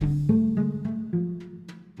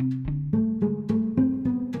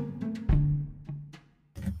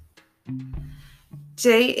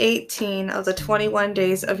Day 18 of the 21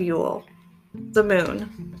 days of Yule. The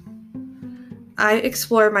moon. I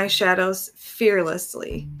explore my shadows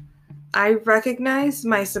fearlessly. I recognize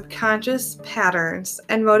my subconscious patterns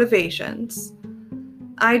and motivations.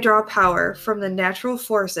 I draw power from the natural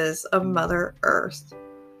forces of Mother Earth.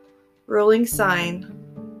 Ruling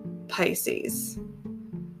sign, Pisces.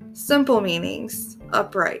 Simple meanings,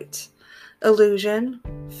 upright. Illusion,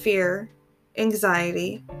 fear,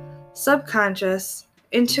 anxiety, subconscious,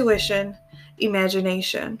 intuition,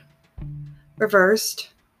 imagination. Reversed,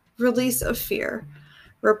 release of fear,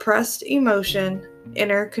 repressed emotion,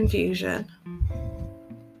 inner confusion.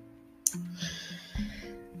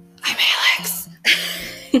 I'm Alex.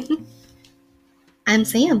 I'm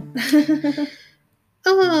Sam.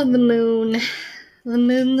 Oh, the moon. The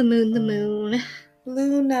moon, the moon, the moon.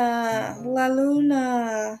 Luna, La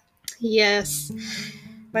Luna. Yes.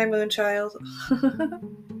 My moon child.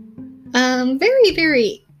 Very,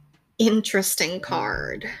 very interesting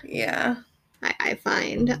card. Yeah. I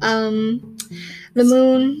find. The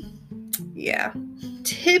moon. Yeah.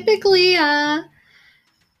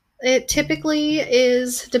 It typically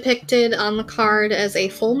is depicted on the card as a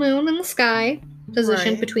full moon in the sky,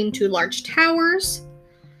 positioned between two large towers.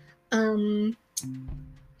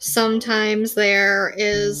 Sometimes there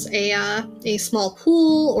is a small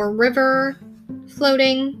pool or river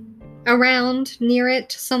floating around near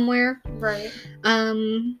it somewhere. Right.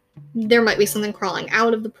 There might be something crawling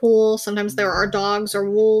out of the pool. Sometimes there are dogs or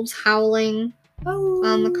wolves howling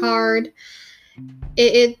on the card.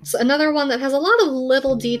 It's another one that has a lot of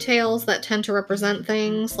little details that tend to represent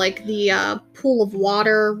things, like the pool of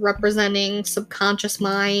water representing subconscious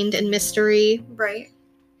mind and mystery. Right.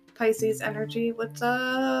 Pisces energy, what's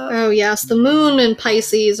up? Oh yes, the moon and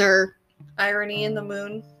Pisces are... Irony in the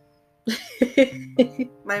moon.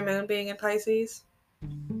 My moon being in Pisces.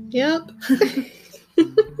 Yep.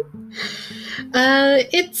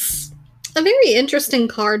 It's a very interesting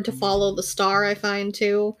card to follow the star, I find,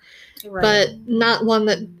 too. Right. But not one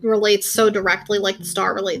that relates so directly like the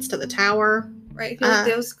star relates to the tower. Right. I feel like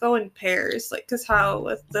those go in pairs, like, because how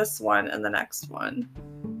with this one and the next one.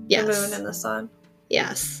 Yes. The moon and the sun.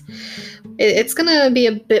 Yes. It's going to be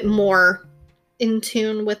a bit more in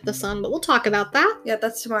tune with the sun, but we'll talk about that. Yeah,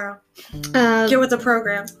 that's tomorrow. Get with the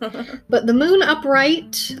program. But the moon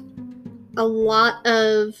upright, a lot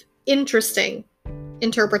of interesting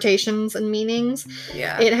interpretations and meanings.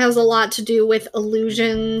 Yeah. It has a lot to do with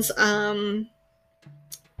illusions,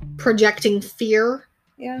 projecting fear.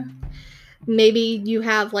 Yeah. Maybe you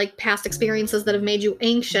have like past experiences that have made you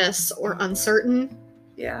anxious or uncertain.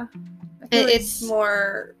 Yeah. I feel it's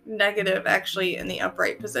more negative actually in the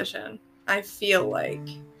upright position. I feel like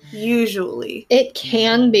usually it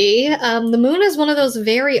can be. The moon is one of those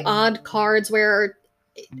very odd cards where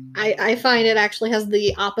I find it actually has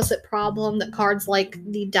the opposite problem that cards like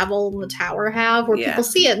the Devil and the Tower have, where people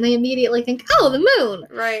see it and they immediately think, oh, the moon.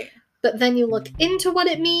 Right. But then you look into what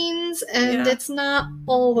it means, and it's not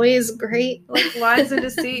always great. Like, lies and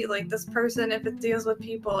deceit. Like, this person, if it deals with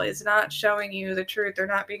people, is not showing you the truth. They're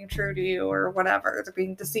not being true to you or whatever. They're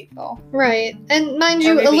being deceitful. Right. And mind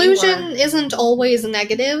you, illusion isn't always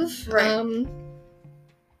negative. Right.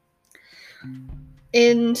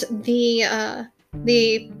 And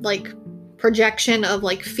the like projection of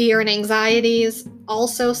like fear and anxieties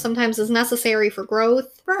also sometimes is necessary for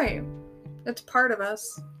growth. Right. It's part of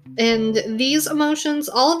us. And these emotions,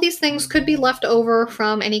 all of these things could be left over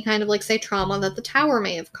from any kind of, like, say, trauma that the tower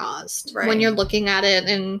may have caused when you're looking at it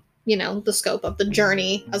in, you know, the scope of the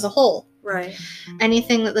journey as a whole. Right.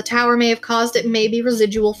 Anything that the tower may have caused, it may be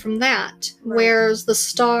residual from that. Right. Whereas the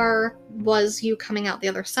star was you coming out the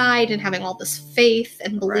other side and having all this faith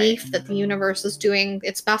and belief that the universe is doing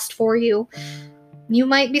its best for you. You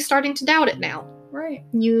might be starting to doubt it now. Right.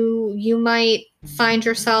 You might find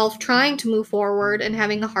yourself trying to move forward and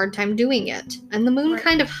having a hard time doing it. And the moon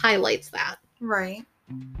kind of highlights that. Right.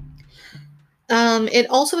 It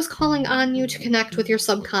also is calling on you to connect with your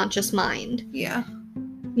subconscious mind. Yeah.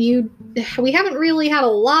 We haven't really had a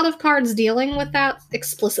lot of cards dealing with that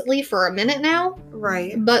explicitly for a minute now.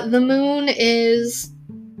 Right. But the moon is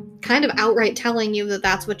kind of outright telling you that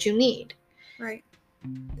that's what you need. Right.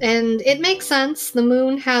 And it makes sense. The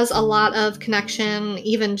moon has a lot of connection,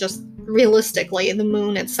 even just realistically, the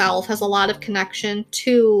moon itself has a lot of connection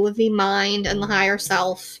to the mind and the higher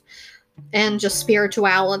self and just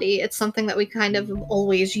spirituality. It's something that we kind of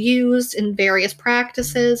always used in various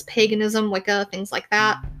practices, paganism, Wicca, things like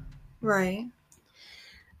that. Right.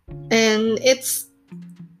 And it's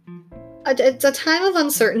a time of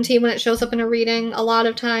uncertainty when it shows up in a reading. A lot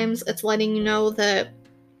of times it's letting you know that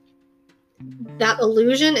that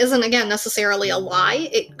illusion isn't, again, necessarily a lie.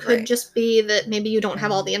 It could Right. just be that maybe you don't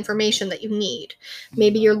have all the information that you need.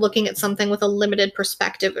 Maybe you're looking at something with a limited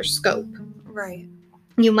perspective or scope. Right.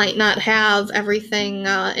 You might not have everything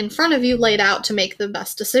in front of you laid out to make the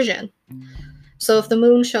best decision. So if the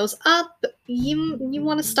moon shows up, you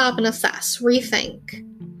want to stop and assess, rethink.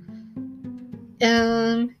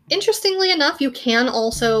 Interestingly enough, you can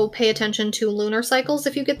also pay attention to lunar cycles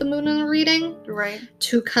if you get the moon in a reading. Right.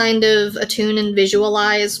 To kind of attune and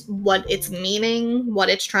visualize what it's meaning, what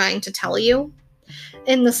it's trying to tell you.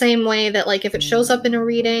 In the same way that, like, if it shows up in a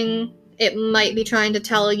reading, it might be trying to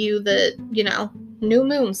tell you that, new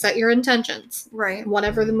moon, set your intentions. Right.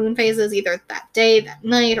 Whatever the moon phase is, either that day, that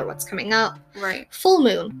night, or what's coming up. Right. Full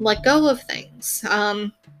moon, let go of things.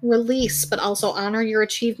 Release, but also honor your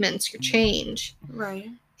achievements, your change. Right.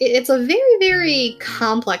 It's a very, very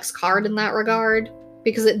complex card in that regard,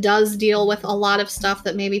 because it does deal with a lot of stuff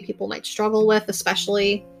that maybe people might struggle with,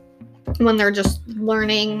 especially when they're just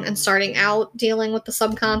learning and starting out dealing with the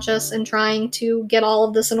subconscious and trying to get all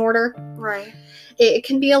of this in order. Right. It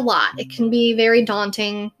can be a lot. It can be very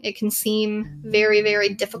daunting. It can seem very, very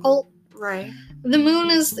difficult. Right. The moon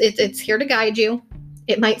it's here to guide you.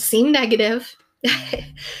 It might seem negative.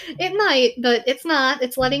 It might, but it's not.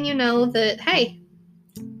 It's letting you know that, hey,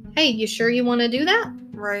 you sure you want to do that?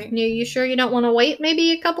 Right. You sure you don't want to wait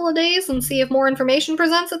maybe a couple of days and see if more information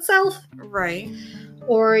presents itself? Right.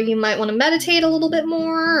 Or you might want to meditate a little bit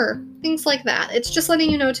more, or things like that. It's just letting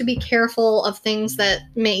you know to be careful of things that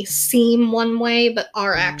may seem one way but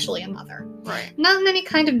are actually another. Right. Not in any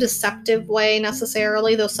kind of deceptive way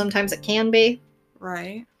necessarily, though sometimes it can be.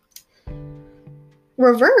 Right.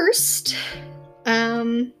 Reversed,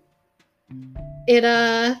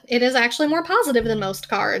 it is actually more positive than most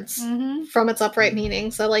cards from its upright meaning.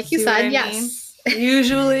 So like you said, yes.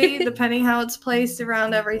 Usually, depending how it's placed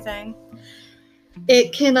around everything.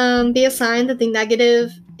 It can be a sign that the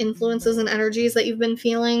negative influences and energies that you've been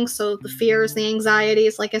feeling, so the fears, the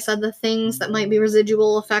anxieties, like I said, the things that might be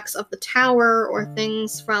residual effects of the tower or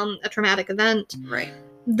things from a traumatic event, right,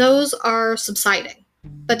 those are subsiding.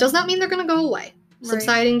 That does not mean they're going to go away. Right.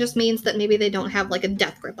 Subsiding just means that maybe they don't have like a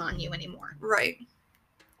death grip on you anymore. Right.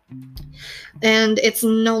 And it's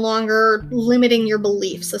no longer limiting your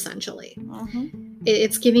beliefs, essentially.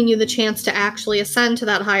 It's giving you the chance to actually ascend to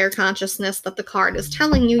that higher consciousness that the card is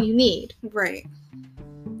telling you need. Right.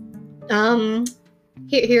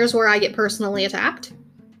 Here's where I get personally attacked.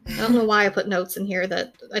 I don't know why I put notes in here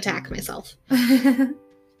that attack myself. The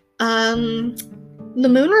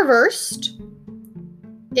moon reversed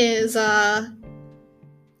is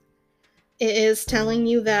telling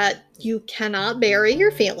you that you cannot bury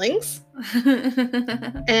your feelings.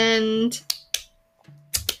 And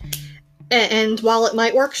while it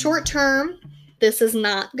might work short term, this is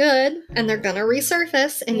not good, and they're gonna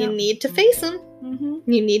resurface, and you need to face them.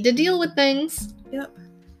 You need to deal with things. Yep.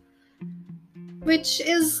 Which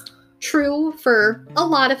is true for a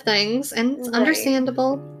lot of things, and it's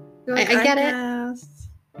understandable. Like, I get it.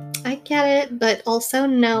 I get it, but also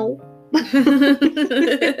no.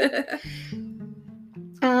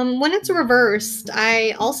 When it's reversed,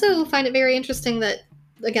 I also find it very interesting that,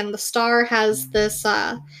 again, the star has this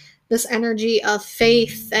energy of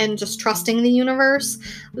faith and just trusting the universe.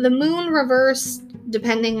 The moon reversed,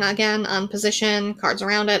 depending, again, on position, cards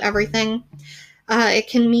around it, everything, it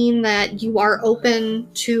can mean that you are open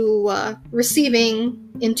to receiving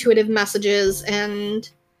intuitive messages and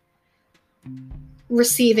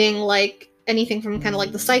receiving, like, anything from kind of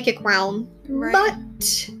like the psychic realm, right.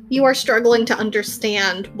 But you are struggling to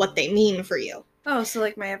understand what they mean for you. Oh, so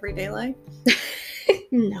like my everyday life?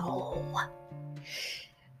 No.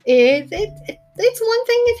 It's one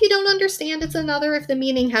thing if you don't understand, it's another if the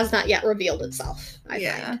meaning has not yet revealed itself, I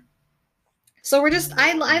find. So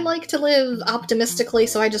I like to live optimistically,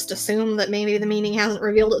 so I just assume that maybe the meaning hasn't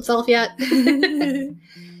revealed itself yet.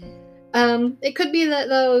 It could be that,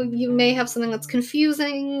 though, you may have something that's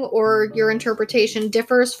confusing, or your interpretation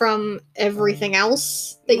differs from everything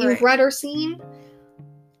else that you've read or seen.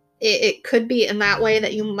 It could be in that way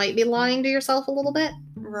that you might be lying to yourself a little bit.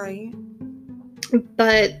 Right.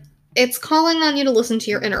 But it's calling on you to listen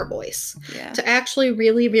to your inner voice. Yeah. To actually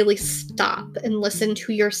really, really stop and listen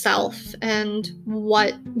to yourself and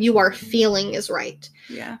what you are feeling is right.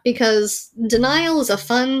 Yeah. Because denial is a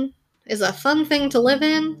fun thing to live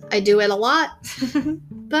in. I do it a lot.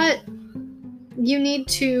 But you need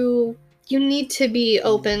to be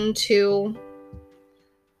open to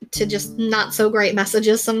just not so great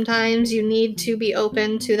messages sometimes. You need to be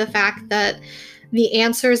open to the fact that the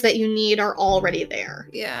answers that you need are already there.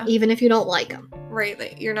 Yeah. Even if you don't like them.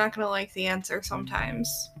 Right. You're not going to like the answer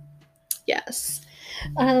sometimes. Yes.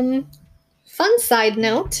 Fun side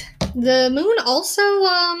note, the moon also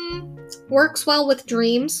works well with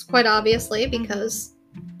dreams, quite obviously, because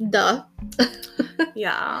duh.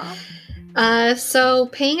 Yeah. So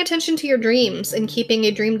paying attention to your dreams and keeping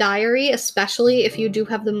a dream diary, especially if you do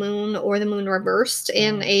have the moon or the moon reversed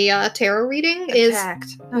in a tarot reading,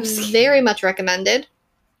 Attacked. is very much recommended,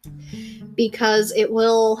 because it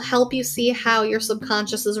will help you see how your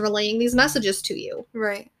subconscious is relaying these messages to you.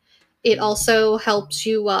 Right. It also helps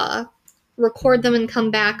you record them and come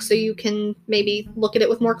back so you can maybe look at it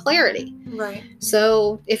with more clarity. Right.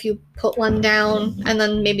 So if you put one down and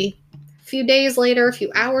then maybe a few days later, a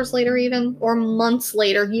few hours later even, or months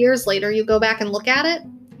later, years later, you go back and look at it,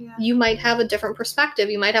 you might have a different perspective.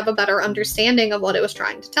 You might have a better understanding of what it was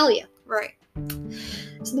trying to tell you. Right.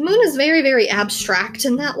 So the moon is very, very abstract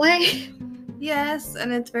in that way. Yes,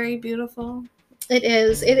 and it's very beautiful. It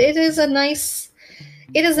is. It is a nice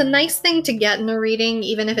thing to get in a reading,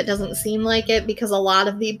 even if it doesn't seem like it, because a lot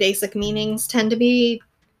of the basic meanings tend to be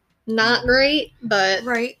not great, but...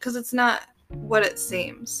 Right, because it's not what it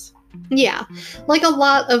seems. Yeah. Like a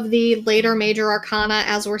lot of the later major arcana,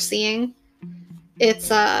 as we're seeing,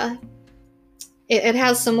 it's, it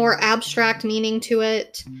has some more abstract meaning to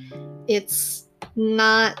it. It's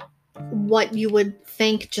not what you would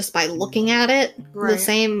think just by looking at it. Right. The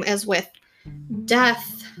same as with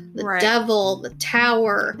death, the devil, the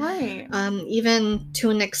tower, even to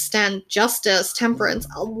an extent justice, temperance.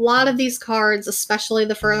 A lot of these cards, especially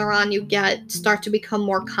the further on you get, start to become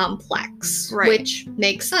more complex, which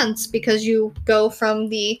makes sense because you go from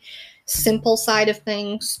the simple side of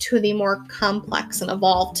things to the more complex and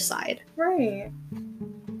evolved side. Right.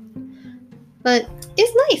 But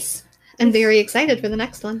it's nice. I'm very excited for the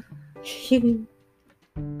next one.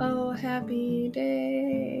 Oh, happy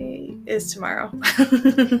day is tomorrow.